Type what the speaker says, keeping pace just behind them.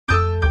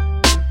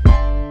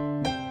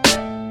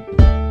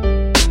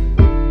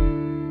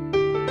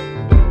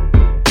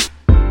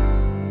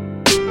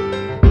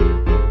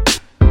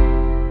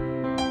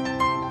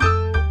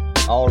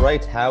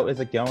right, how is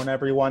it going,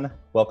 everyone?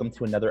 Welcome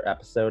to another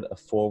episode of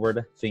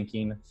Forward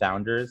Thinking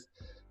Founders,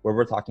 where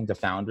we're talking to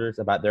founders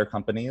about their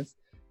companies,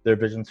 their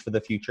visions for the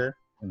future,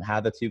 and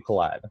how the two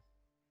collide.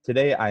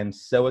 Today, I'm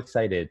so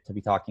excited to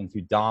be talking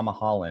to Dom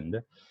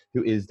Holland,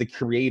 who is the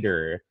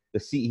creator, the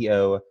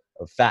CEO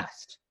of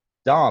Fast.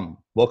 Dom,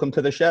 welcome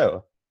to the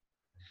show.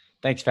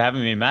 Thanks for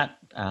having me, Matt.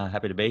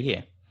 Happy to be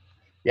here.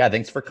 Yeah,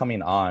 thanks for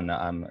coming on.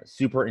 I'm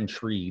super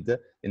intrigued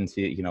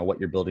into what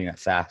you're building at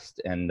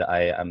Fast, and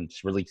I'm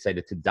just really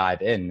excited to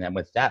dive in. And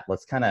with that,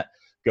 let's kind of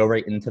go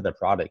right into the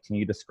product. Can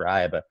you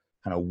describe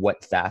kind of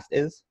what Fast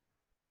is?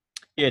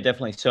 Yeah,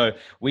 definitely. So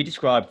we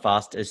describe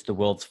Fast as the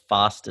world's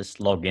fastest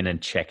login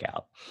and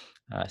checkout.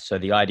 So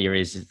the idea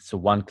is it's a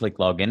one-click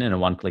login and a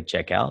one-click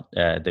checkout.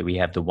 That we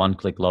have the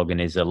one-click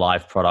login is a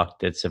live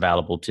product that's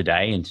available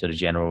today in sort of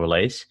general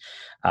release,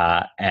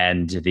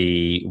 and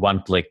the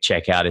one-click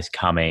checkout is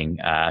coming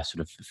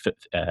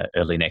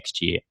early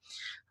next year.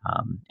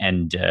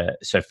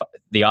 So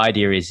the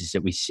idea is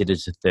that we sit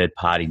as a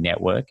third-party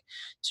network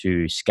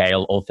to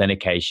scale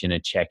authentication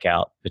and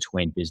checkout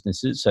between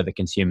businesses, so the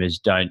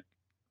consumers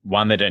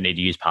they don't need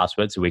to use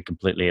passwords, so we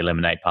completely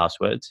eliminate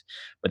passwords,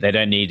 but they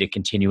don't need to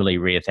continually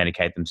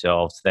re-authenticate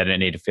themselves. They don't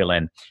need to fill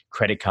in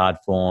credit card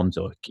forms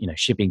or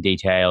shipping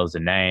details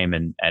and name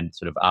and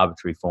sort of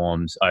arbitrary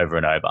forms over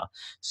and over.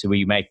 So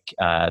we make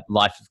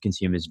life of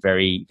consumers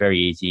very, very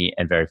easy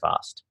and very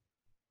fast.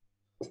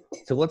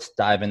 So let's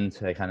dive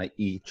into kind of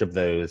each of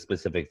those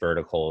specific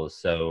verticals.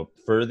 So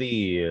for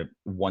the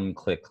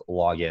one-click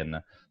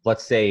login,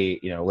 let's say,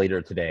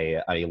 later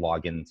today, I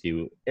log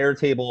into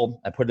Airtable,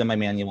 I put in my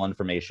manual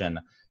information,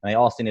 and I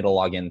also need to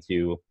log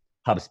into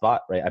HubSpot,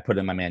 right? I put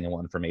in my manual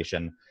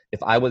information.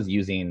 If I was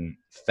using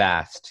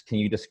Fast, can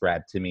you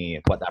describe to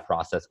me what that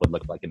process would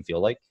look like and feel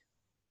like?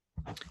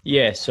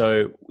 Yeah,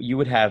 so you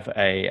would have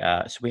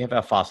so we have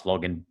our Fast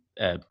login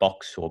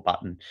box or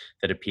button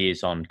that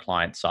appears on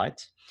client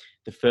sites.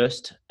 The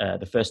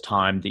first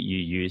time that you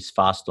use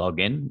Fast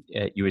Login,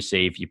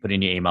 you put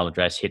in your email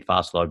address, hit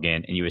Fast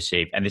Login, and you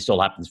receive, and this all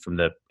happens from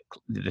the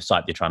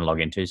site you're trying to log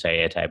into,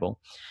 say Airtable,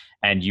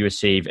 and you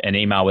receive an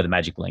email with a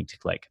magic link to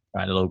click,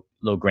 right? A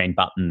little green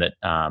button that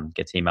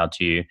gets emailed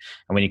to you.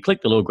 And when you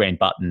click the little green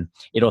button,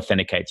 it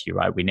authenticates you,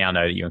 right? We now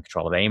know that you're in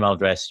control of the email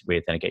address. We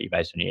authenticate you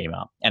based on your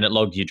email. And it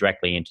logs you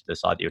directly into the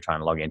site that you're trying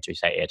to log into,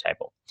 say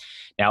Airtable.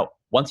 Now,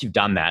 once you've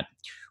done that,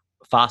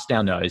 Fast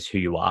now knows who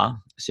you are.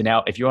 So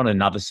now if you're on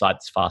another site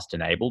that's Fast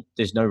enabled,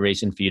 there's no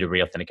reason for you to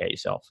re-authenticate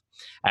yourself.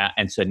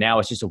 And so now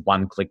it's just a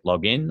one-click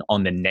login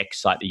on the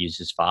next site that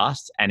uses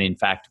Fast. And in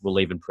fact, we'll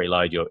even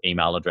preload your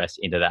email address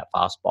into that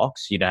Fast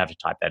box, so you don't have to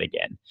type that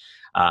again.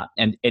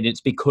 And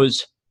it's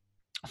because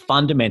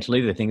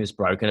fundamentally, the thing that's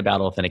broken about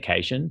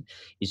authentication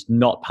is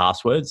not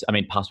passwords. I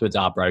mean, passwords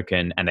are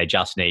broken and they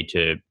just need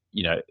to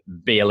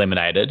be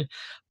eliminated.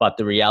 But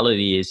the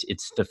reality is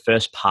it's the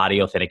first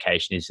party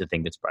authentication is the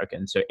thing that's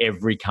broken. So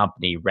every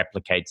company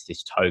replicates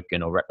this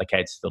token or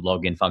replicates the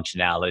login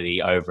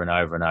functionality over and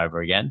over and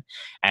over again.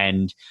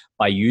 And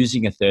by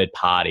using a third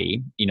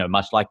party,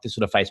 much like the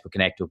sort of Facebook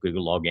Connect or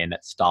Google login,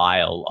 that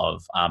style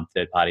of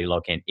third party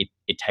login,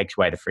 it takes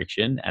away the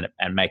friction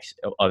and makes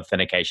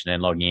authentication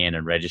and logging in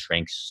and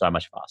registering so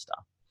much faster.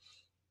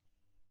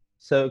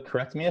 So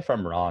correct me if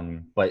I'm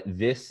wrong, but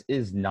this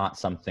is not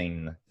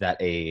something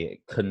that a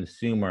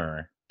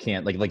consumer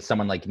can like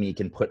someone like me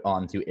can put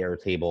onto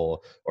Airtable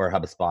or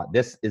HubSpot.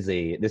 This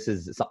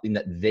is something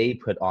that they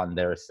put on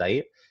their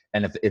site,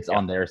 and if it's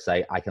on their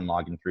site, I can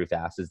log in through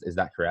Fast. Is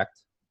that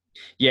correct?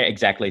 Yeah,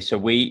 exactly. So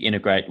we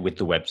integrate with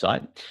the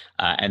website,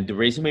 and the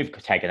reason we've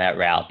taken that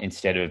route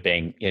instead of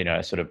being,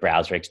 a sort of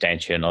browser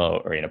extension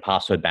or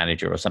password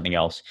manager or something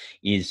else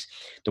is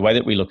the way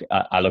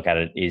that I look at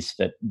it is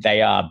that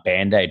they are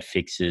Band-Aid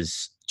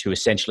fixes to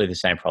essentially the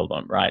same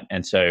problem, right?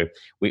 And so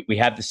we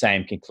have the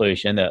same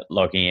conclusion that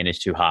logging in is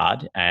too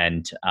hard,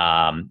 and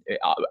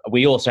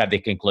we also have the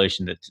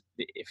conclusion that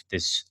if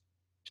there's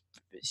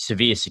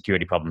severe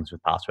security problems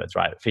with passwords,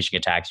 right? Phishing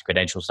attacks,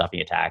 credential stuffing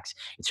attacks.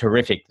 It's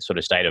horrific, the sort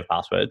of state of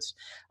passwords.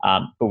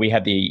 But we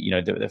have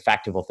the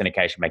fact of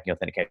authentication, making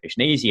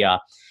authentication easier,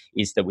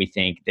 is that we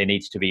think there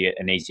needs to be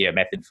an easier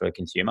method for a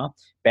consumer.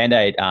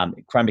 Band-Aid,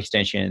 Chrome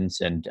extensions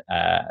and,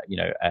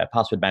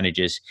 password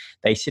managers,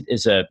 they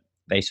sort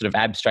of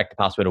abstract the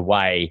password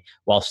away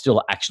while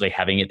still actually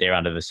having it there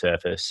under the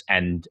surface,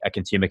 and a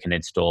consumer can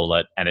install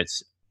it, and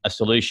it's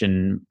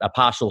a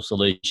partial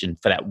solution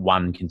for that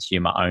one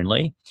consumer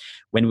only.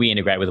 When we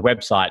integrate with a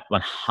website,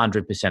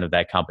 100% of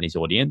that company's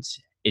audience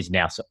is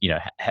now,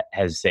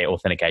 has their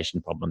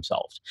authentication problem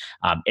solved.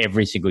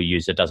 Every single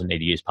user doesn't need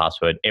to use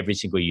password. Every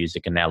single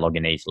user can now log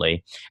in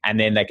easily, and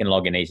then they can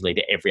log in easily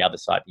to every other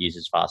site that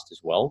uses Fast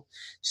as well.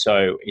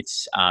 So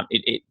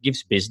it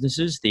gives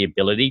businesses the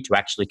ability to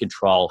actually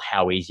control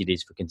how easy it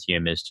is for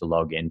consumers to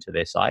log into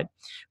their site,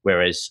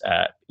 whereas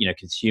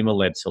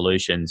consumer-led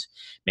solutions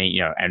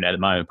mean and at the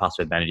moment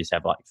password managers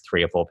have like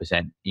 3 or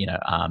 4%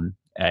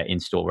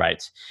 install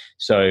rates.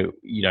 So,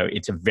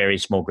 it's a very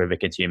small group of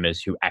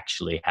consumers who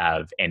actually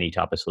have any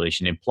type of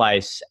solution in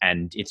place,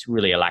 and it's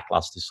really a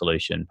lackluster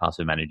solution,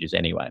 password managers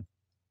anyway.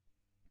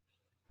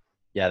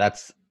 Yeah,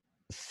 that's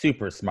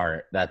super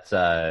smart. That's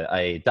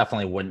I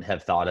definitely wouldn't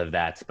have thought of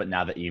that, but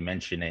now that you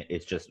mention it,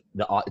 it's just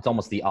it's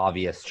almost the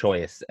obvious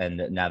choice. And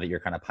now that you're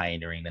kind of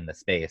pioneering in the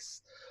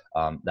space,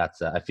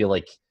 that's I feel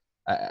like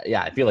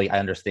yeah, I feel like I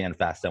understand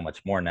fast so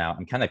much more now.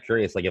 I'm kind of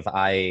curious, like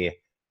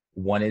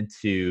wanted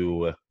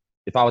to,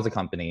 if I was a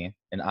company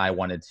and I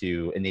wanted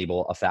to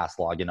enable a fast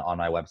login on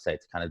my website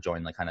to kind of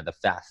join like kind of the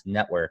fast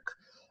network,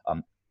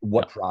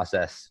 what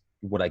process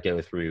would I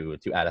go through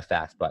to add a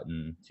fast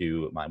button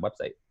to my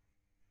website?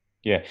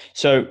 Yeah.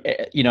 So,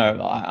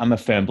 I'm a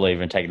firm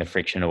believer in taking the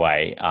friction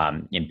away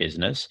in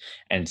business.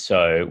 And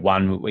so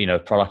one,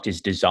 product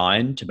is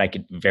designed to make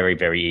it very,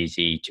 very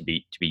easy to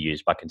be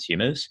used by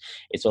consumers.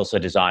 It's also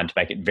designed to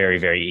make it very,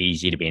 very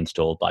easy to be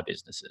installed by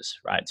businesses,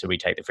 right? So we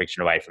take the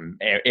friction away from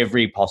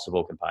every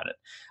possible component.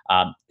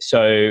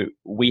 So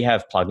we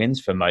have plugins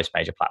for most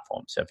major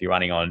platforms. So if you're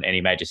running on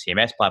any major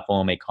CMS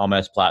platform,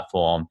 e-commerce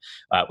platform,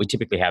 we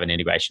typically have an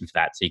integration for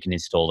that. So you can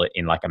install it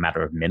in like a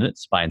matter of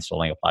minutes by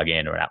installing a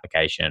plugin or an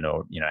application or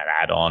an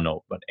add-on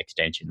or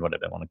extension,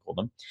 whatever they want to call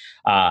them.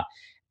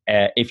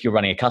 If you're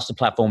running a custom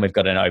platform, we've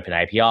got an open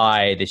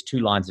API. There's 2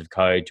 lines of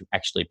code to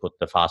actually put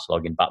the fast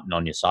login button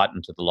on your site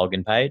into the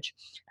login page.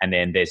 And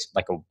then there's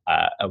like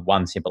a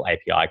one simple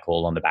API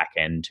call on the back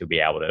end to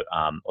be able to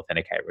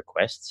authenticate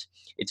requests.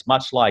 It's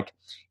much like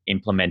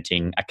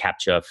implementing a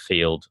capture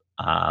field,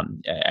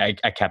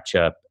 a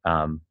capture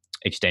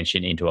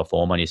extension into a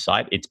form on your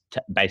site. It's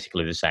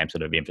basically the same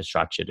sort of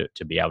infrastructure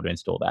to be able to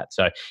install that.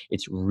 So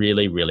it's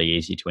really, really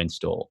easy to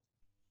install.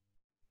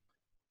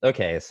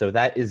 Okay, so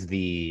that is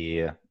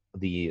the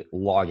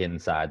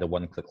login side, the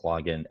one-click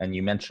login, and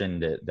you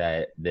mentioned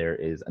that there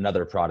is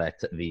another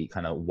product, the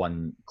kind of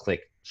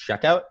one-click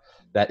checkout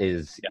that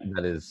is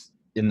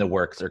in the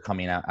works or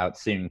coming out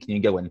soon. Can you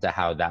go into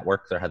how that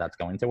works or how that's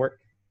going to work?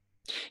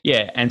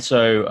 Yeah, and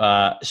so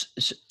I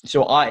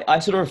sort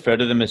of refer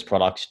to them as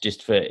products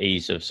just for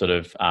ease of sort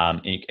of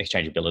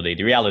exchangeability.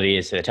 The reality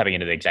is they're tapping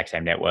into the exact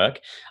same network.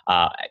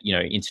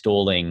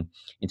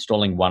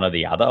 Installing one or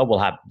the other will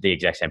have the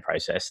exact same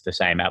process, the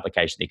same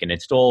application you can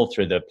install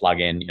through the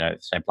plugin.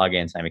 Same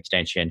plugin, same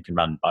extension, can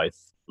run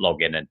both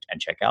login and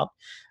checkout.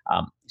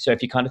 So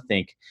if you kind of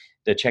think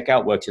the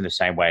checkout works in the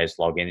same way as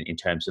login in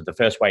terms of the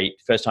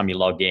first time you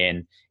log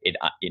in,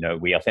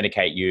 we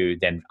authenticate you.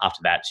 Then after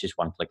that, it's just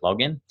one-click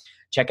login.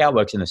 Checkout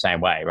works in the same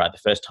way, right? The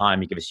first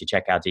time you give us your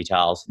checkout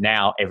details,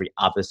 now every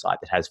other site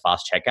that has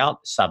fast checkout,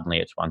 suddenly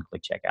it's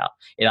one-click checkout.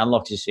 It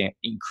unlocks this.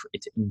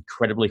 It's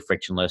incredibly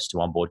frictionless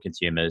to onboard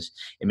consumers.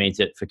 It means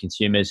that for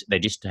consumers, they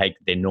just take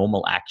their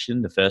normal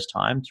action the first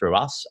time through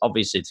us.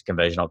 Obviously, it's a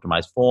conversion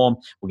optimized form.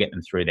 We'll get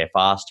them through there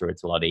faster.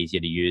 It's a lot easier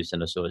to use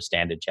than a sort of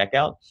standard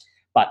checkout.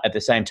 But at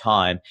the same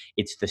time,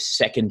 it's the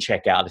second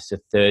checkout, it's the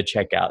third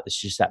checkout. It's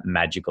just that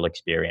magical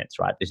experience,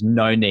 right? There's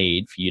no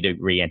need for you to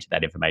re-enter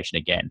that information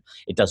again.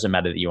 It doesn't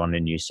matter that you're on a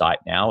new site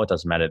now. It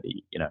doesn't matter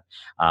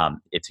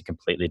that it's a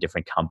completely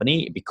different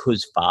company.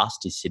 Because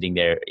Fast is sitting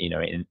there,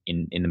 in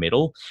the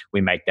middle. We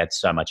make that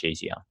so much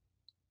easier.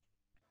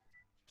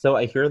 So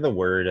I hear the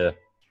word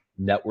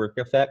network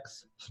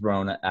effects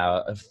thrown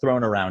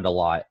around a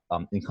lot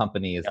in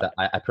companies that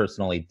I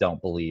personally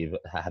don't believe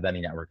have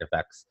any network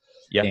effects.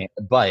 Yeah.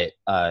 But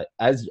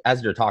as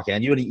you're talking,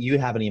 and you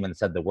haven't even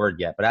said the word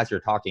yet, but as you're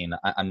talking,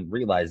 I'm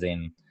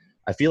realizing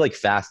I feel like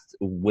Fast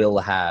will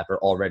have or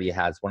already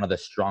has one of the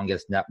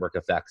strongest network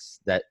effects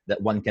that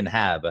one can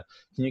have.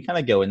 Can you kind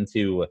of go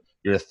into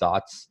your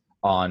thoughts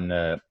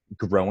on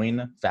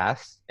growing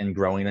Fast and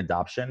growing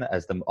adoption,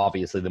 as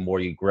obviously the more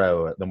you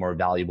grow, the more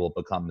valuable it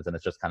becomes, and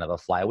it's just kind of a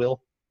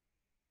flywheel?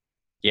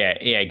 Yeah,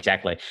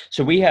 exactly.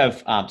 So we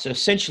have, so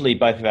essentially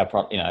both of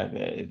our,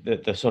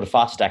 the sort of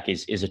Fast Stack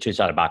is a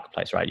two-sided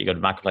marketplace, right? You've got a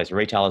marketplace for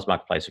retailers,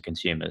 marketplace for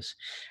consumers.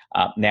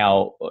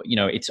 Now,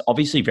 it's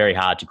obviously very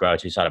hard to grow a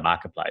two-sided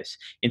marketplace.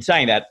 In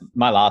saying that,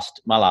 my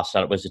last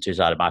startup was a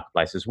two-sided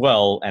marketplace as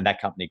well, and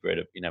that company grew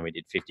to, we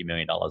did $50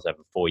 million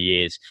over 4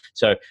 years.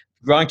 So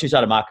growing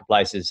two-sided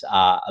marketplaces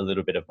are a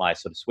little bit of my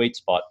sort of sweet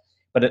spot,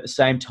 but at the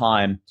same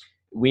time,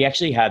 we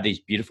actually have these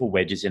beautiful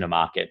wedges in a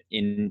market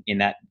in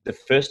that the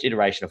first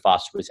iteration of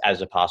Fast was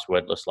as a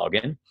passwordless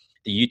login.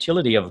 The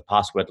utility of a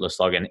passwordless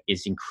login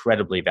is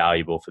incredibly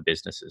valuable for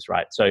businesses,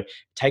 right? So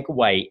take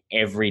away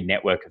every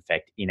network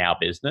effect in our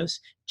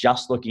business.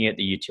 Just looking at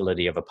the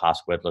utility of a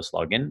passwordless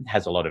login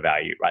has a lot of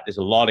value, right? There's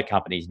a lot of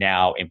companies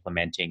now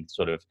implementing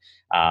sort of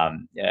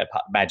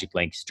magic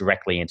links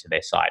directly into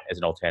their site as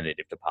an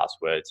alternative to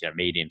passwords.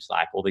 Medium,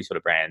 Slack, all these sort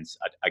of brands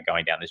are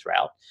going down this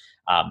route,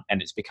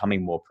 and it's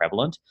becoming more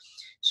prevalent.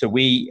 So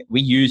we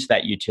use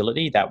that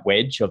utility, that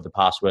wedge of the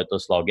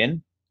passwordless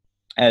login,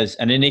 as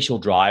an initial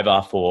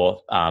driver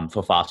for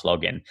fast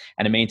login,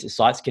 and it means that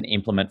sites can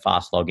implement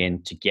fast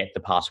login to get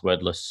the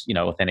passwordless,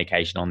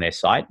 authentication on their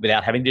site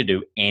without having to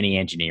do any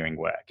engineering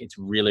work. It's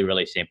really,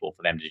 really simple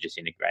for them to just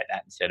integrate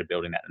that instead of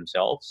building that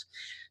themselves.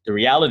 The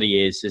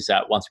reality is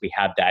that once we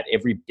have that,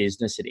 every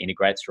business that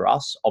integrates for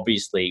us,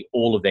 obviously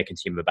all of their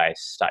consumer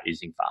base start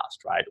using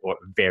fast, right? Or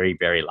very,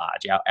 very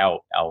large. Our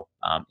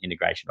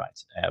integration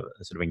rates, our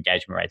sort of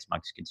engagement rates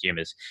amongst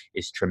consumers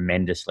is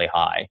tremendously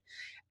high.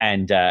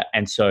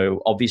 And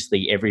so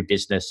obviously every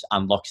business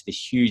unlocks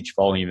this huge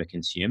volume of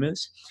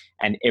consumers,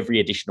 and every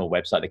additional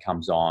website that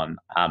comes on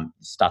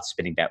starts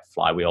spinning that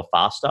flywheel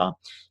faster.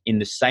 In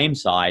the same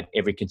side,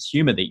 every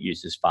consumer that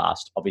uses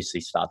fast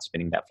obviously starts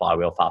spinning that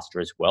flywheel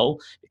faster as well,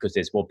 because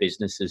there's more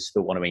businesses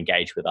that want to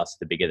engage with us,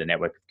 the bigger the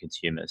network of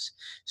consumers.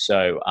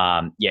 So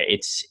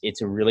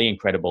it's a really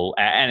incredible,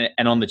 and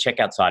on the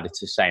checkout side, it's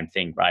the same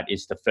thing, right?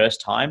 It's the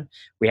first time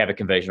we have a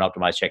conversion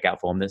optimized checkout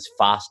form that's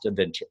faster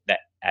than that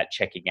at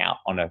checking out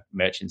on a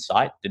merchant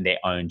site than their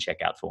own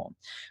checkout form.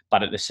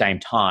 But at the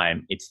same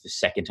time, it's the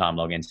second time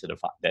logins that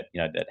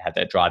have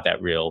that drive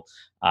that real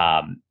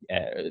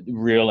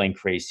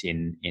increase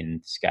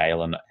in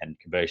scale and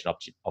conversion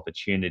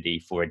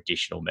opportunity for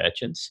additional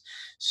merchants.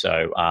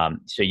 So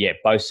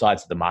both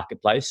sides of the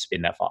marketplace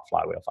spin that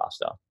flywheel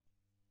faster.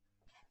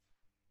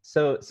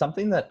 So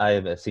something that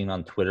I've seen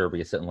on Twitter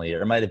recently,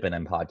 or it might have been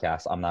in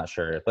podcasts, I'm not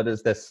sure, but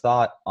is this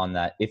thought on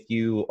that if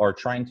you are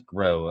trying to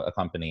grow a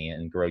company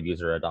and grow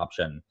user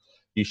adoption,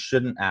 you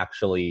shouldn't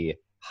actually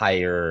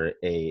hire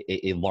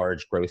a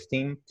large growth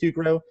team to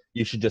grow.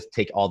 You should just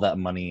take all that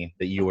money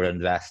that you would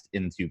invest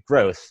into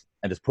growth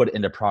and just put it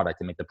into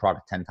product and make the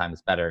product 10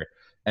 times better.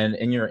 And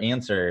in your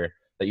answer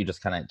that you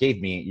just kind of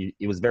gave me,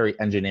 it was very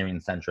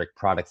engineering centric,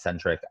 product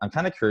centric. I'm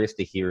kind of curious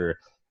to hear,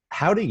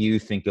 how do you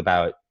think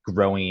about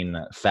growing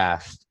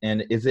fast?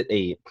 And is it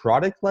a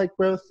product-like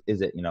growth?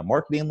 Is it,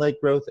 marketing-like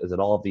growth? Is it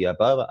all of the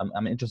above?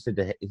 I'm interested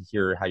to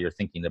hear how you're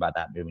thinking about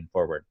that moving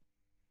forward.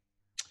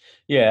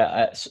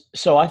 Yeah,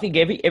 so I think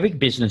every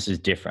business is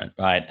different,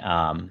 right?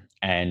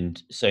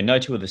 And so no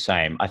two are the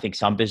same. I think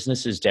some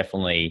businesses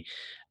definitely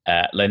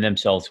lend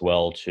themselves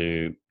well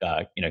to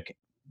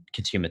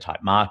consumer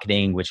type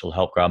marketing, which will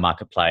help grow a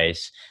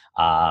marketplace.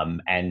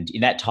 And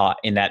in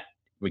that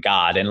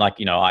regard,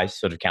 and I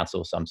sort of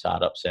counsel some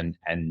startups, and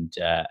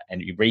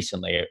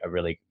recently a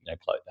really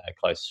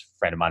close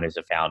friend of mine who's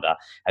a founder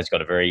has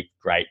got a very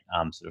great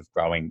sort of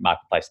growing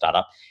marketplace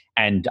startup,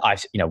 and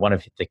one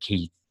of the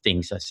key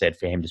things I said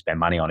for him to spend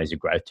money on is a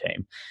growth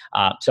team.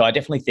 So I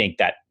definitely think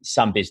that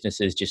some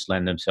businesses just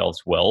lend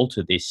themselves well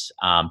to this,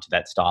 to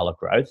that style of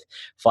growth.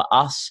 For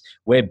us,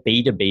 we're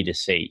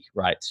B2B2C,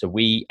 right? So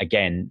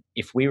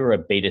if we were a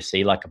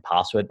B2C like a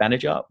password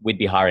manager, we'd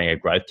be hiring a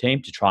growth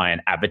team to try and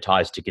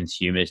advertise to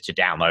consumers to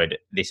download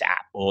this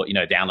app, or,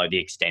 download the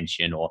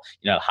extension, or,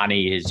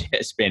 Honey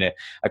has been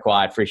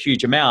acquired for a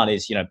huge amount,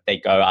 they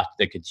go after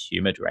the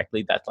consumer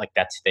directly.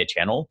 That's their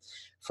channel.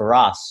 For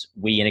us,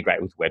 we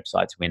integrate with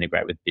websites, we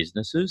integrate with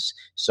businesses.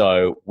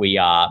 So we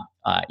are,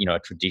 a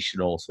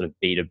traditional sort of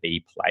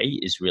B2B play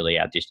is really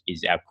our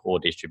core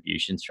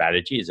distribution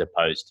strategy, as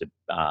opposed to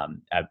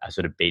a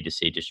sort of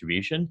B2C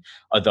distribution.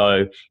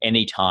 Although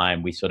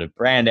anytime we sort of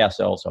brand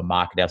ourselves or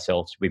market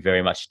ourselves, we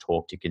very much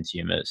talk to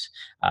consumers,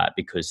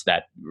 because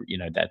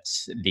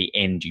that's the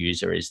end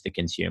user is the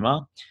consumer.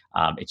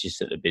 It's just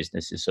that the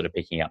business is sort of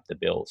picking up the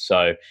bill.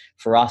 So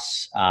for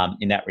us,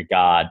 in that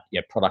regard,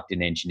 product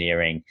and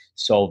engineering,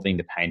 solving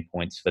the pain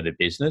points for the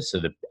business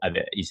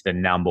is the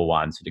number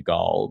one sort of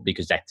goal,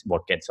 because that's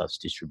what gets us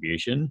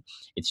distribution.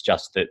 It's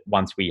just that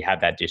once we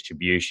have that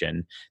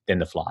distribution, then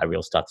the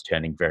flywheel starts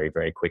turning very,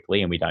 very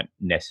quickly, and we don't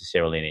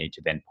necessarily need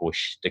to then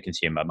push the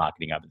consumer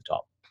marketing over the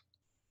top.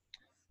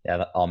 Yeah,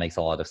 that all makes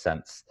a lot of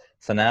sense.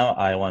 So now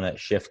I want to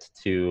shift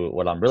to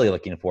what I'm really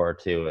looking forward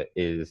to,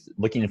 is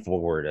looking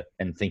forward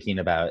and thinking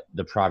about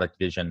the product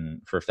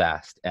vision for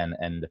Fast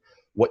and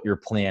what your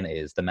plan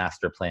is, the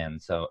master plan.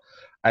 So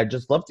I'd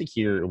just love to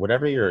hear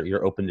whatever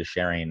you're open to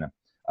sharing.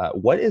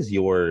 What is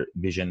your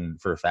vision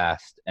for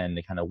Fast, and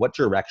kind of what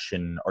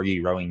direction are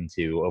you rowing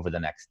to over the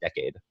next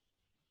decade?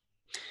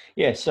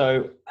 Yeah,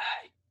 so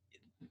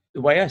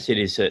the way I see it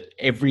is that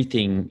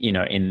everything,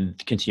 in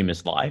the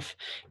consumer's life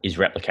is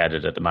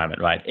replicated at the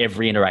moment, right?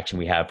 Every interaction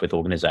we have with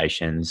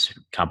organizations,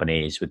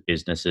 companies, with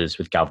businesses,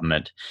 with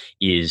government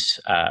is,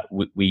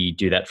 we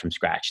do that from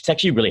scratch. It's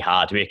actually really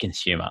hard to be a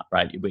consumer,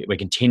 right? We're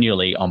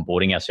continually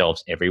onboarding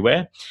ourselves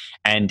everywhere.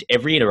 And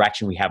every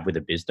interaction we have with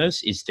a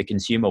business is the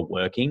consumer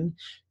working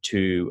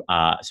to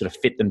sort of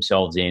fit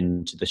themselves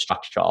into the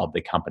structure of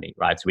the company,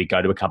 right? So we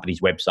go to a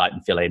company's website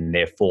and fill in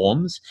their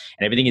forms,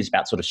 and everything is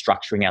about sort of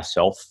structuring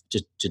ourselves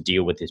to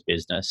deal with this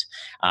business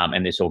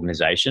and this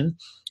organization.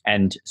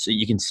 And so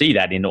you can see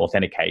that in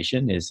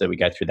authentication, is that we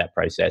go through that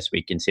process.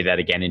 We can see that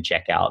again in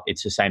checkout.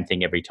 It's the same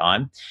thing every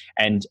time.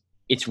 And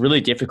it's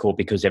really difficult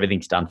because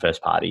everything's done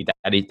first party.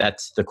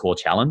 That's the core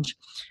challenge.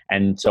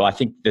 And so I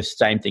think the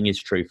same thing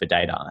is true for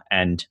data.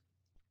 And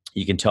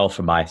You can tell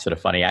from my sort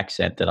of funny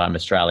accent that I'm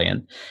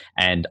Australian,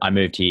 and I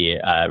moved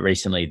here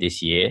recently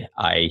this year.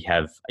 I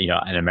have,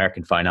 an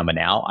American phone number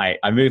now.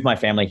 I moved my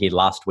family here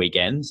last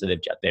weekend, so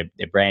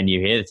they're brand new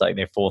here. It's like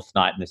their fourth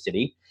night in the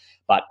city,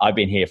 but I've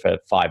been here for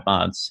 5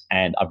 months,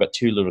 and I've got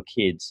two little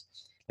kids.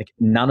 Like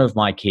none of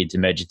my kids'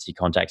 emergency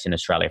contacts in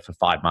Australia for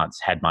 5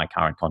 months had my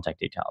current contact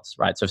details,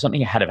 right? So if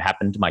something had have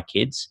happened to my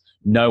kids,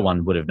 no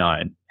one would have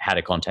known how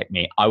to contact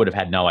me. I would have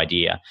had no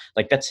idea.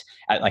 Like that's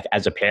like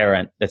as a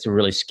parent, that's a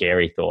really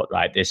scary thought,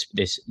 right? This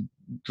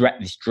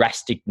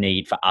drastic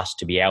need for us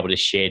to be able to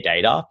share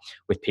data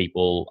with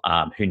people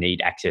who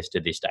need access to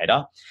this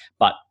data,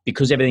 but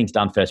because everything's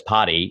done first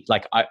party,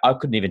 like I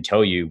couldn't even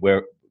tell you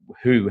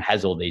who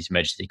has all these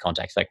emergency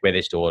contacts, like where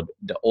they're stored,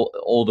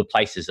 all the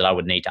places that I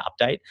would need to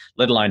update,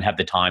 let alone have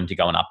the time to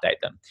go and update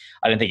them.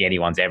 I don't think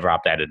anyone's ever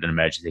updated an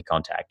emergency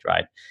contact,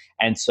 right?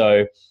 And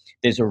so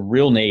there's a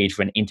real need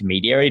for an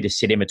intermediary to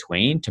sit in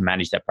between to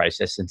manage that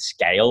process and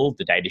scale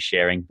the data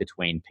sharing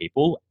between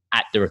people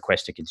at the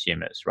request of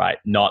consumers, right?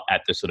 Not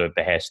at the sort of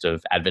behest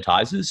of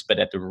advertisers, but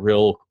at the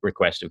real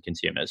request of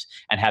consumers,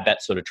 and have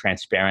that sort of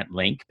transparent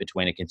link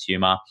between a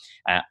consumer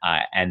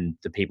and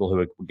the people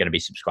who are going to be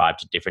subscribed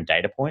to different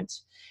data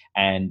points.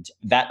 And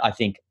that, I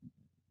think,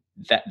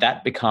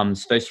 that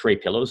becomes those three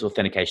pillars: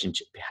 authentication,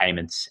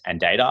 payments, and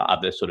data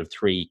are the sort of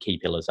three key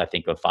pillars, I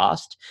think, of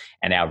Fast.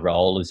 And our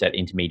role is that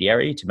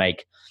intermediary to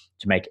make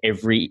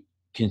every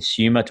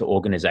consumer to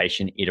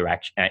organization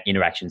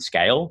interaction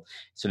scale,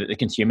 so that the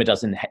consumer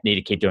doesn't need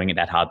to keep doing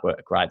that hard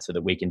work, right? So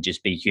that we can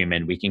just be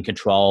human, we can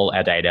control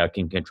our data,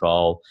 can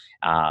control,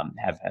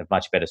 have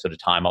much better sort of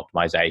time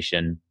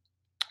optimization,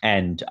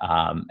 and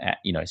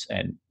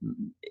and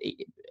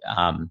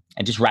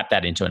just wrap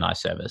that into a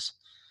nice service.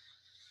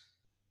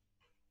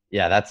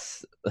 Yeah,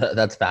 that's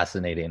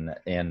fascinating,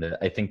 and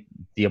I think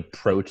the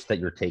approach that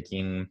you're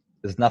taking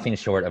is nothing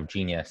short of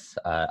genius.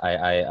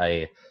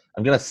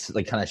 I'm gonna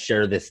like kind of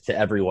share this to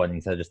everyone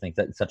because I just think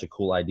that's such a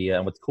cool idea.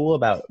 And what's cool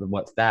about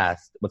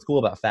Fast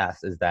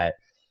is that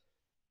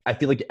I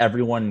feel like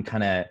everyone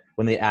kind of,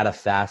 when they add a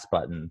Fast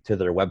button to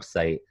their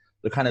website,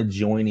 they're kind of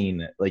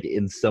joining, like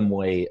in some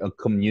way, a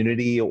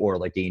community or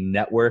like a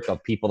network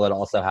of people that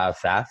also have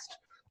Fast.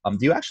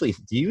 Do you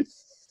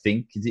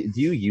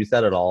use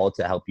that at all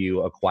to help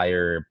you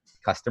acquire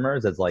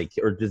customers, as like,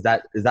 or is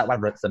that why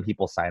some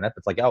people sign up?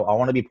 It's like, oh, I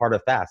want to be part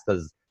of Fast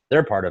because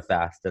they're part of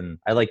Fast and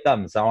I like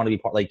them, so I want to be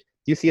part. Like,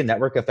 do you see a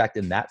network effect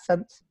in that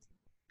sense?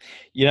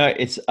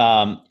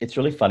 It's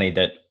really funny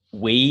that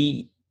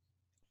we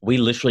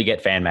literally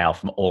get fan mail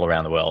from all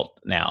around the world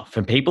now,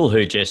 from people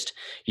who just,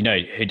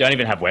 who don't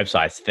even have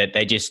websites, that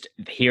they just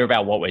hear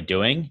about what we're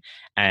doing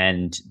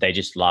and they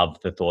just love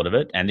the thought of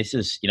it. And this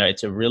is,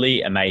 it's a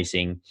really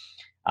amazing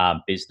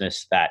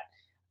business that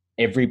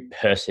every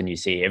person you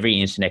see,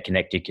 every internet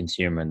connected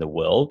consumer in the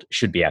world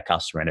should be our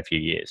customer in a few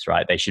years,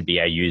 right? They should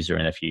be our user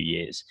in a few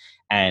years.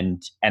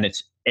 And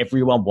it's,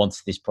 everyone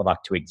wants this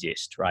product to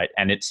exist, right?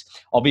 And it's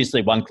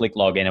obviously one-click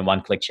login and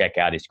one-click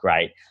checkout is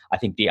great. I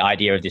think the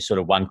idea of this sort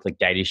of one-click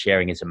data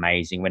sharing is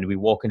amazing. When we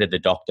walk into the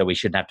doctor, we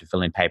shouldn't have to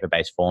fill in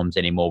paper-based forms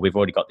anymore. We've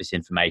already got this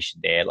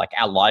information there. Like,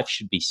 our life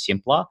should be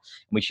simpler,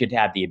 and we should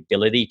have the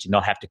ability to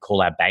not have to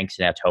call our banks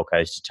and our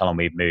telcos to tell them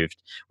we've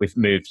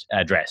moved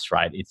address,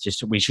 right? It's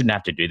just, we shouldn't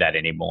have to do that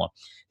anymore.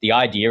 The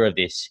idea of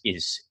this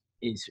is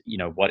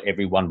what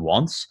everyone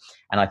wants.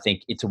 And I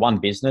think it's one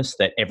business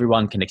that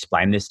everyone can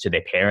explain this to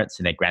their parents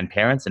and their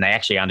grandparents, and they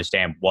actually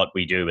understand what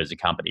we do as a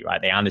company,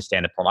 right? They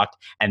understand the product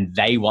and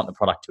they want the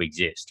product to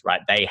exist,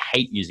 right? They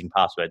hate using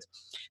passwords.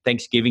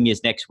 Thanksgiving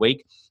is next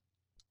week.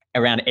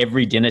 Around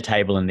every dinner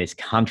table in this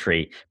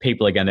country,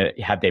 people are going to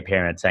have their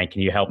parents saying,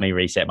 can you help me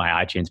reset my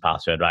iTunes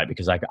password, right?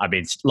 Because I've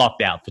been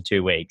locked out for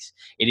 2 weeks.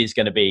 It is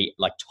going to be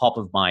like top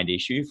of mind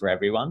issue for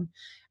everyone.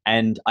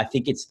 And I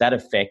think it's that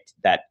effect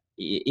that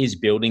is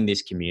building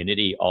this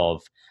community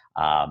of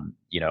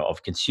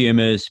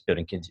consumers,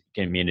 building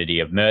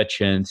community of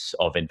merchants,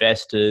 of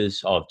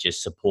investors, of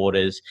just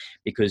supporters,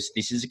 because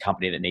this is a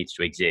company that needs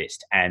to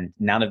exist. And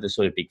none of the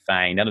sort of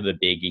none of the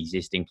big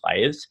existing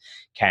players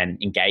can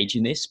engage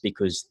in this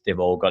because they've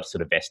all got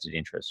sort of vested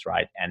interests,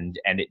 right? And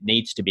it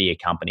needs to be a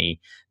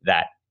company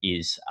that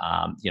is,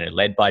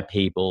 led by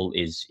people,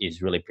 is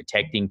really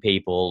protecting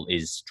people,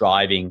 is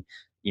driving,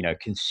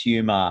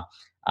 consumer,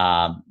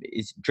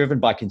 is driven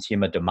by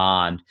consumer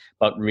demand,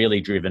 but really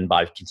driven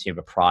by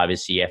consumer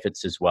privacy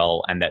efforts as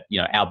well. And that,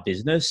 our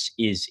business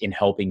is in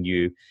helping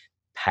you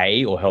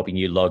pay or helping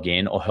you log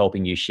in or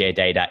helping you share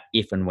data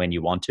if and when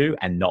you want to,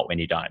 and not when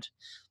you don't.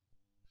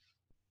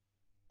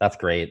 That's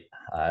great.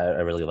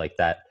 I really like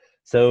that.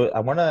 So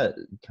I want to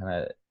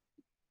kind of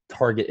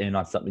target in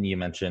on something you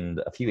mentioned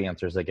a few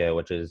answers ago,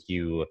 which is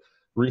you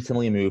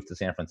recently moved to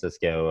San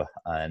Francisco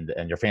and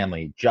your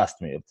family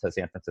just moved to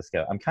San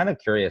Francisco. I'm kind of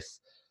curious.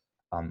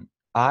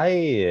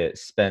 I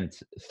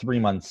spent 3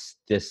 months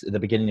the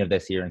beginning of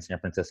this year in San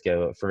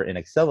Francisco for an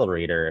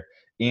accelerator,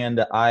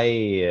 and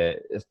I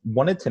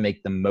wanted to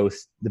make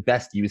the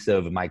best use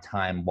of my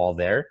time while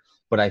there.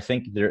 but I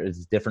think there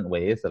is different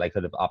ways that I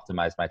could have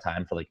optimized my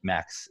time for like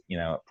max,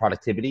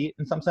 productivity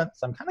in some sense.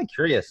 So I'm kind of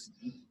curious,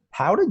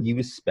 how did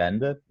you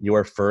spend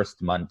your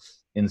first month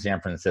in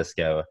San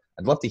Francisco?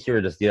 I'd love to hear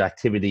just the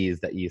activities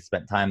that you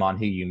spent time on,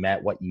 who you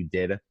met, what you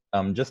did,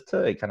 just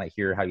to kind of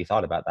hear how you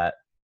thought about that.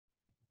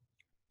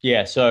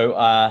 Yeah, so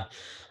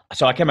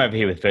I came over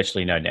here with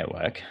virtually no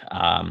network.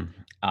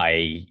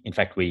 In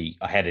fact, I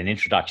had an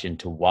introduction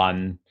to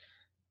one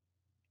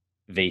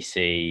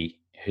VC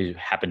who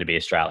happened to be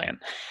Australian,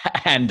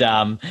 and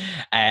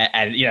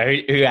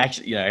who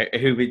actually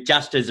who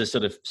just as a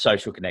sort of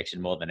social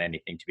connection more than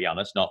anything, to be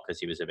honest, not because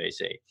he was a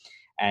VC,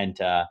 and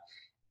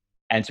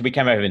and so we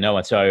came over with no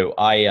one. So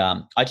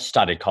I just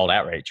started cold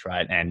outreach,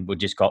 right? And we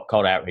just got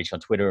cold outreach on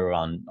Twitter or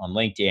on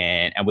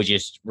LinkedIn, and we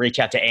just reach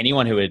out to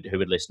anyone who would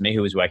listen to me,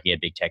 who was working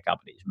at big tech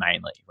companies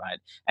mainly, right?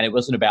 And it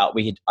wasn't about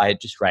I had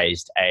just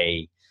raised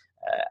a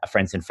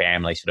friends and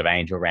family sort of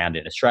angel round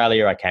in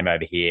Australia. I came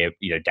over here,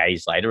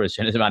 days later, as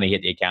soon as the money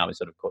hit the account, we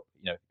sort of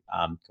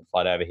could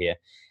fly over here,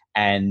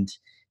 and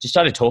just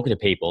started talking to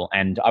people.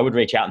 And I would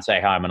reach out and say,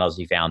 "Hi, I'm an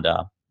Aussie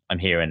founder. I'm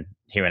here in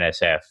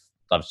SF.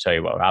 Love to tell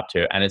you what we're up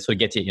to." And it sort of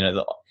gets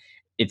you,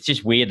 it's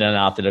just weird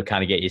enough that it'll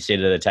kind of get you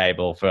seated at the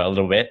table for a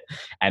little bit,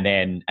 and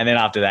then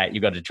after that,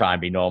 you've got to try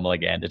and be normal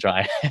again to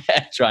try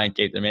and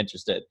keep them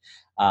interested.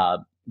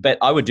 But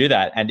I would do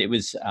that, and it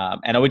was,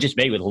 and I would just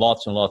meet with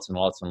lots and lots and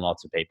lots and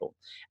lots of people,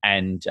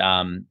 and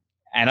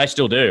I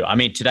still do. I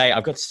mean, today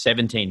I've got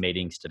 17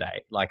 meetings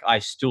today. Like, I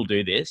still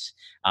do this.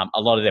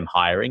 A lot of them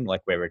hiring,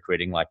 like we're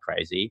recruiting like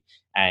crazy,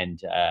 and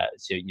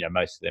so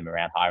most of them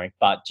around hiring.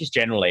 But just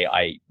generally,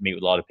 I meet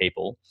with a lot of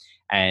people,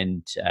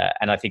 and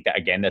I think that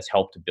again, that's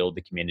helped to build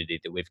the community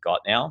that we've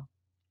got now.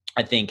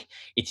 I think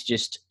it's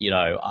just,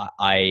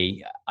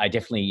 I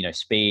definitely,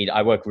 speed.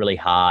 I work really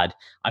hard.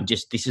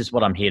 This is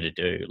what I'm here to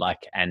do.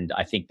 Like, and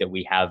I think that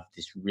we have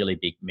this really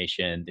big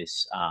mission,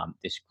 this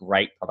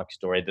great product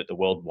story that the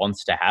world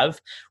wants to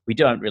have. I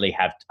don't really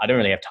have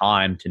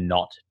time to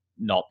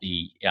not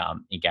be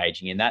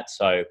engaging in that.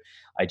 So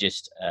I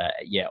just,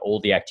 all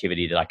the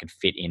activity that I could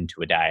fit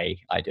into a day,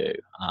 I do.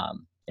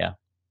 Yeah.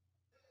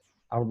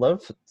 I would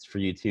love for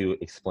you to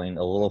explain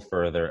a little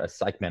further a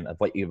segment of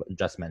what you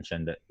just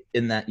mentioned,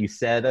 in that you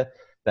said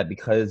that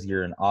because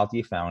you're an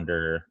Aussie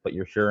founder, but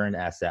you're here in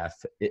SF,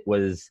 it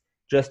was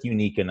just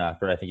unique enough,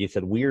 or I think you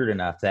said weird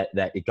enough, that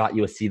it got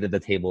you a seat at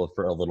the table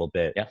for a little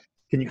bit. Yeah.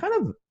 Can you kind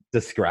of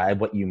describe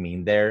what you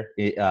mean there?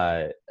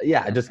 Can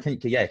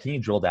you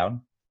drill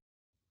down?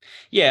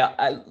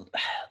 Yeah,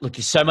 look,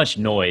 there's so much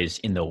noise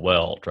in the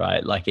world,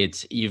 right? Like,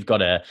 you've got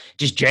to,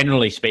 just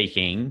generally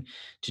speaking,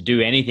 to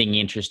do anything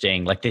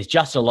interesting, like, there's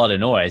just a lot of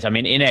noise. I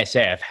mean, in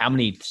SF, how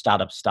many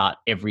startups start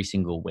every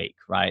single week,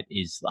 right?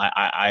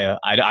 I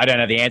don't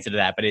know the answer to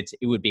that, but it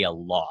would be a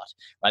lot,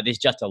 right? There's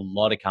just a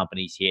lot of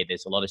companies here.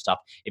 There's a lot of stuff.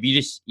 If you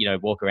just,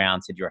 walk around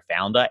and said you're a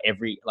founder,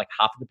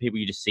 half of the people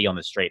you just see on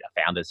the street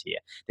are founders here.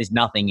 There's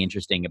nothing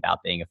interesting about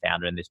being a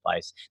founder in this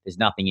place. There's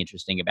nothing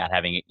interesting about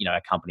having,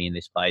 a company in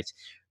this place.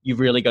 You've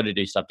really got to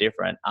do stuff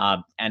different.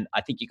 And I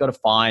think you've got to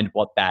find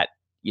what that,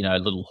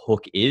 little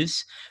hook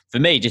is. For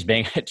me, just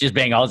being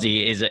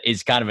Aussie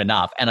is kind of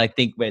enough. And I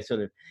think we're sort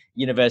of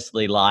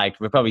universally liked.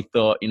 We're probably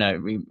thought,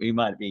 we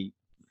might be,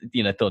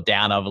 thought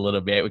down of a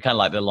little bit. We're kind of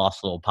like the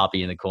lost little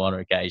puppy in the corner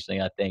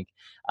occasionally, I think.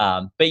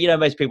 But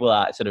most people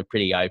are sort of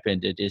pretty open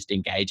to just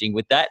engaging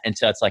with that. And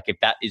so it's like, if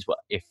that is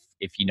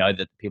if you know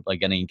that people are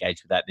going to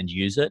engage with that, then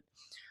use it.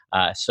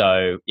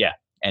 So yeah.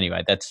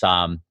 Anyway, that's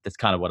kind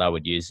of what I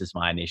would use as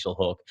my initial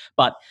hook.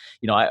 But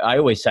I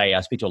always say,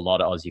 I speak to a lot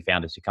of Aussie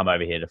founders who come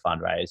over here to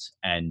fundraise,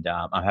 and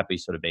I'm happy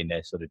sort of being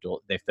their sort of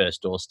their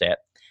first doorstep.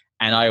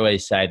 And I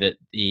always say that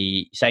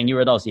saying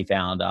you're an Aussie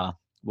founder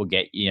will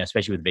get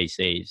especially with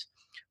VCs,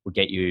 will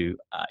get you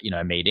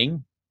a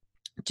meeting.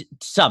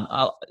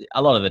 A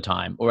lot of the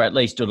time, or at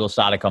least it'll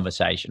start a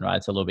conversation. Right?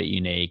 It's a little bit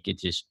unique.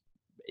 It's just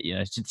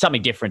it's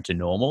something different to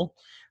normal.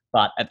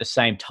 But at the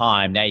same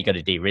time, now you've got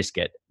to de-risk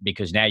it,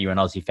 because now you're an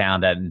Aussie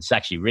founder, and it's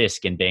actually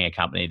risk in being a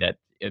company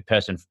a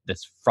person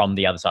that's from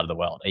the other side of the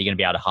world. Are you going to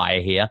be able to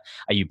hire here?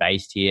 Are you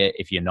based here?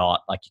 If you're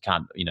not, like, you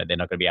can't, they're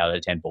not going to be able to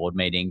attend board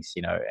meetings,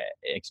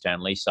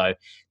 externally. So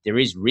there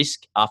is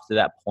risk after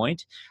that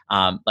point.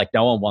 Like,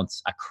 no one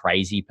wants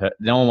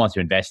no one wants to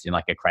invest in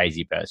like a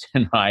crazy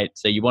person, right?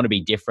 So you want to be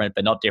different,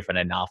 but not different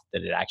enough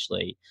that it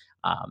actually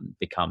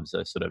becomes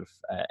a sort of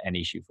an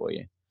issue for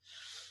you.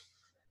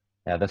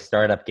 Yeah, the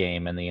startup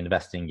game and the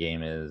investing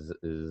game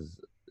is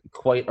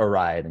quite a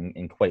ride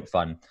and quite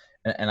fun.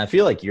 And I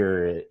feel like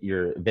you're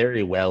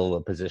very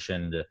well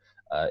positioned,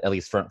 at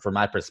least from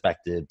my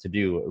perspective, to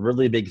do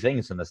really big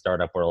things in the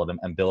startup world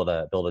and build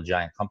a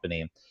giant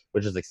company,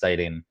 which is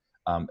exciting.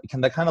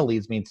 That kind of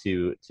leads me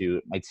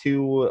to my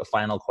two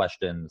final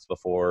questions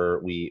before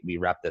we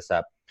wrap this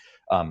up.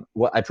 I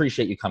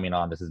appreciate you coming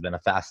on. This has been a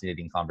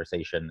fascinating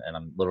conversation, and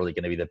I'm literally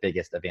going to be the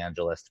biggest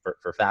evangelist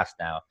for Fast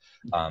now.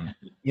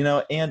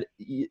 And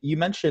you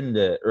mentioned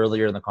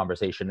earlier in the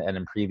conversation and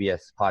in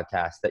previous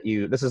podcasts that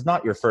this is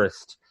not your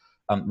first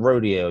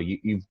rodeo.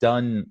 You've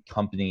done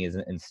companies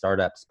and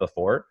startups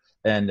before.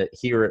 And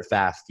here at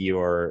Fast,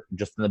 you're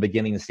just in the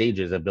beginning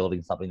stages of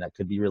building something that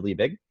could be really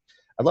big.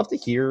 I'd love to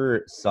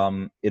hear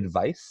some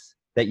advice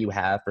that you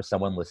have for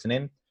someone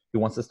listening who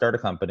wants to start a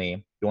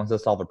company, who wants to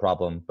solve a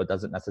problem, but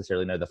doesn't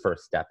necessarily know the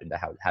first step into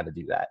how to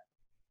do that.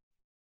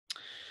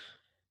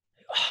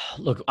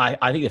 Look,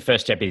 I think the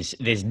first step is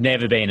there's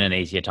never been an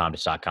easier time to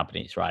start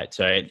companies, right?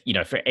 So,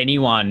 for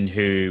anyone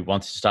who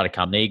wants to start a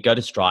company, go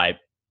to Stripe,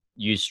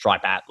 use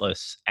Stripe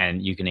Atlas,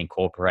 and you can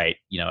incorporate,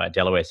 a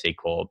Delaware C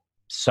Corp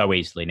so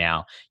easily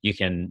now. You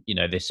can,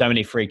 there's so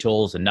many free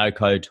tools and no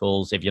code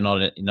tools. If you're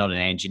not an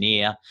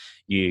engineer,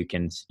 you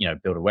can,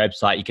 build a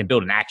website. You can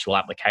build an actual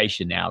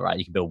application now, right?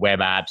 You can build web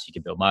apps. You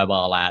can build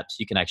mobile apps.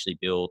 You can actually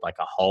build like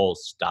a whole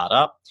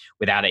startup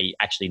without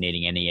actually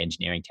needing any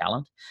engineering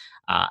talent.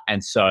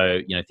 And so,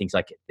 things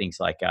like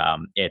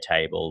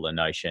Airtable and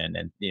Notion,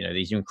 and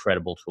these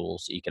incredible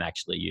tools that you can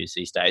actually use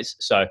these days.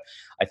 So,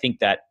 I think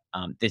that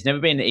there's never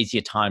been an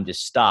easier time to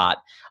start.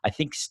 I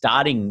think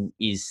starting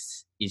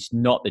is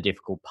not the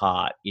difficult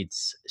part.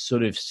 It's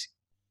sort of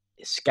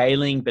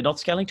scaling, but not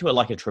scaling to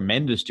a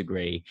tremendous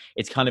degree.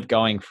 It's kind of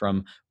going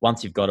from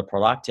once you've got a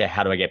product to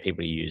how do I get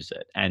people to use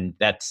it, and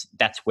that's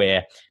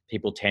where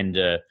people tend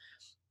to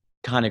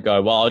kind of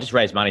go, well, I'll just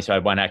raise money so I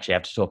won't actually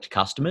have to talk to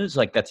customers.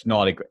 Like it's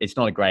not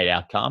a great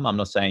outcome. I'm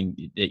not saying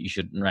that you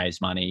shouldn't raise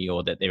money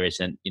or that there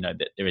isn't,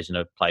 that there isn't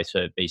a place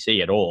for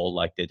VC at all.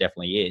 Like there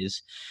definitely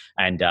is.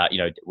 And,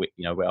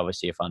 we're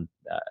obviously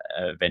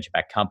a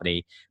venture-backed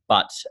company,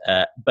 but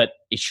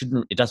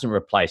it doesn't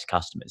replace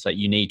customers. Like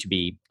you need to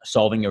be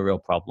solving a real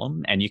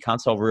problem, and you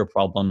can't solve a real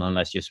problem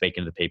unless you're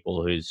speaking to the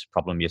people whose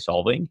problem you're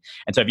solving.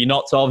 And so if you're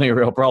not solving a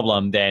real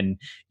problem, then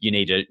you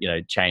need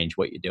to, change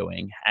what you're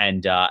doing.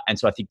 And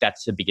so I think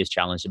that's the biggest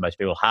challenge that most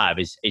people have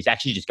is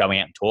actually just going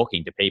out and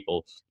talking to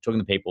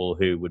people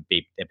who would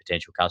be their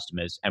potential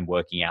customers and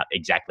working out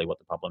exactly what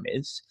the problem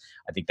is.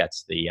 I think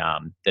that's the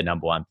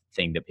number one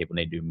thing that people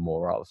need to do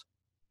more of.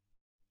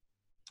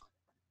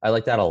 I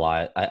like that a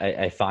lot.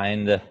 I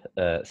find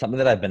something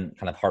that I've been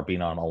kind of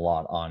harping on a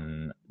lot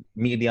on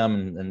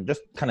Medium and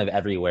just kind of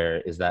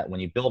everywhere is that when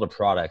you build a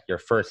product, your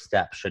first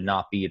step should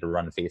not be to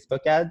run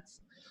Facebook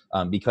ads.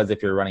 Because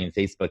if you're running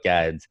Facebook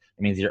ads,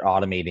 it means you're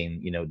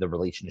automating, the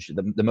relationship,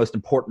 the most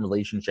important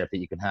relationship that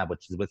you can have,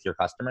 which is with your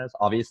customers.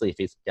 Obviously,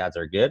 Facebook ads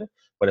are good,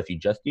 but if you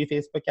just do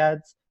Facebook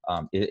ads,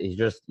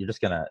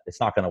 it's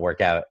not gonna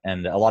work out.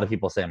 And a lot of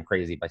people say I'm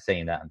crazy by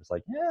saying that. I'm just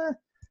like, yeah.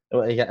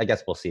 I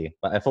guess we'll see,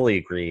 but I fully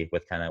agree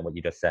with kind of what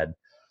you just said.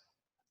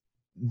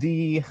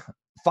 The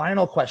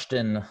final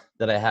question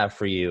that I have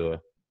for you,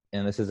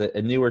 and this is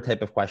a newer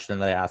type of question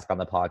that I ask on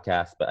the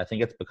podcast, but I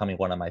think it's becoming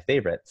one of my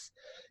favorites,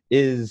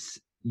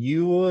 is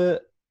you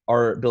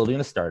are building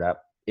a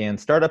startup, and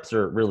startups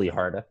are really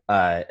hard.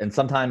 And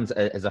sometimes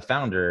as a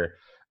founder,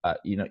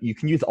 you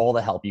can use all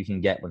the help you can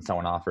get when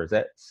someone offers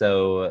it.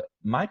 So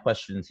my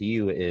question to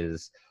you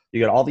is, you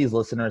got all these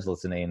listeners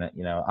listening,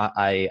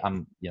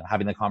 I'm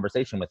having a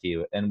conversation with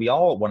you, and we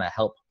all want to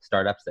help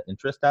startups that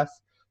interest us.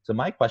 So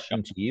my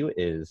question to you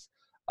is,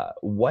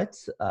 what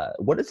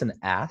is an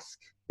ask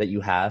that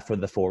you have for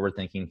the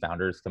forward-thinking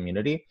founders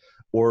community,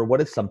 or what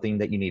is something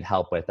that you need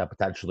help with that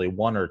potentially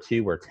 1 or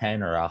 2 or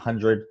 10 or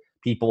 100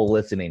 people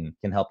listening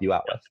can help you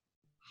out with?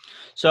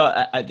 So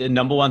the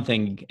number one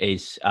thing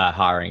is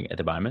hiring at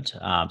the moment.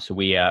 So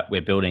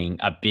we're building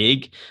a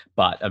big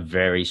but a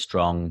very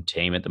strong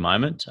team at the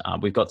moment.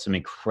 We've got some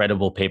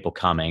incredible people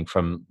coming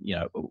from,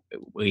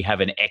 we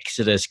have an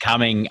exodus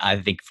coming, I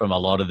think, from a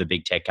lot of the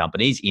big tech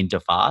companies into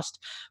Fast,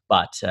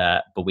 but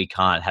we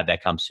can't have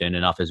that come soon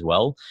enough as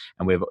well.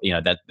 And we've,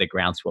 that the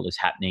groundswell is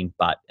happening,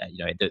 but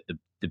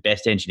the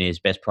best engineers,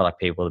 best product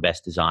people, the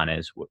best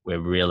designers. We're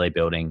really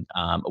building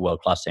a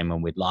world-class team,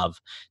 and we'd love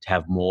to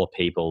have more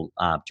people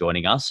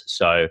joining us.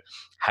 So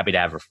happy to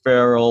have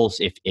referrals.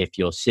 If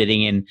you're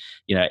sitting in,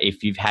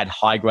 if you've had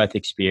high growth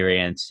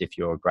experience, if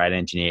you're a great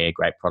engineer,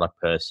 great product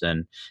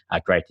person,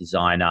 a great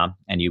designer,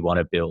 and you want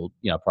to build,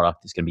 a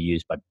product that's going to be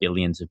used by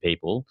billions of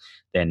people,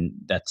 then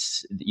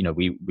that's,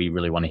 we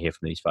really want to hear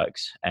from these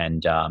folks.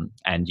 And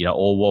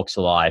all walks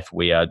of life,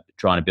 we are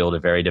trying to build a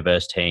very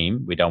diverse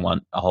team. We don't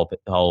want a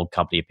whole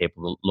company of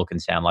people to look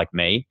and sound like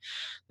me.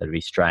 That'd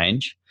be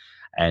strange.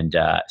 And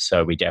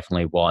so we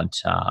definitely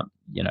want,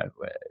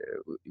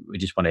 we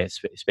just want to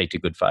speak to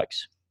good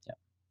folks. Yeah.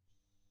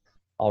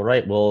 All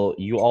right. Well,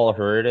 you all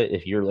heard it.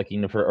 If you're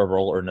looking for a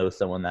role or know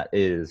someone that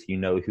is, you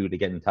know who to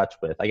get in touch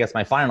with. I guess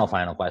my final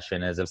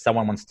question is, if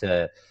someone wants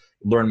to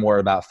learn more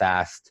about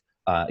Fast,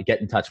 get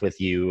in touch with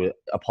you,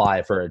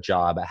 apply for a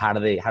job, how do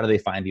they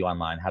find you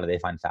online? How do they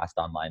find Fast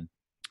online?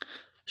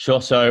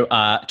 Sure. So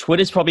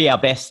Twitter's probably our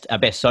best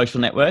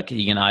social network.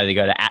 You can either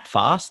go to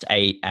 @fast,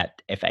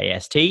 at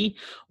FAST,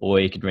 or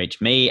you can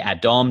reach me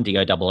at Dom,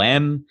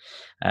 DOMM,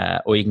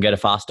 or you can go to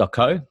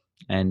fast.co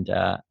and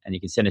you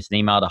can send us an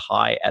email to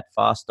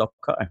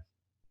hi@fast.co.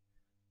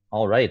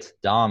 All right,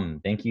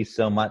 Dom, thank you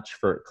so much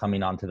for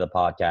coming on to the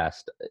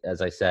podcast.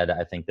 As I said,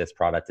 I think this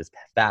product is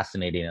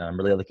fascinating, and I'm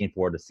really looking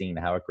forward to seeing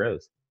how it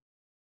grows.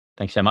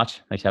 Thanks so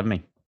much. Thanks for having me.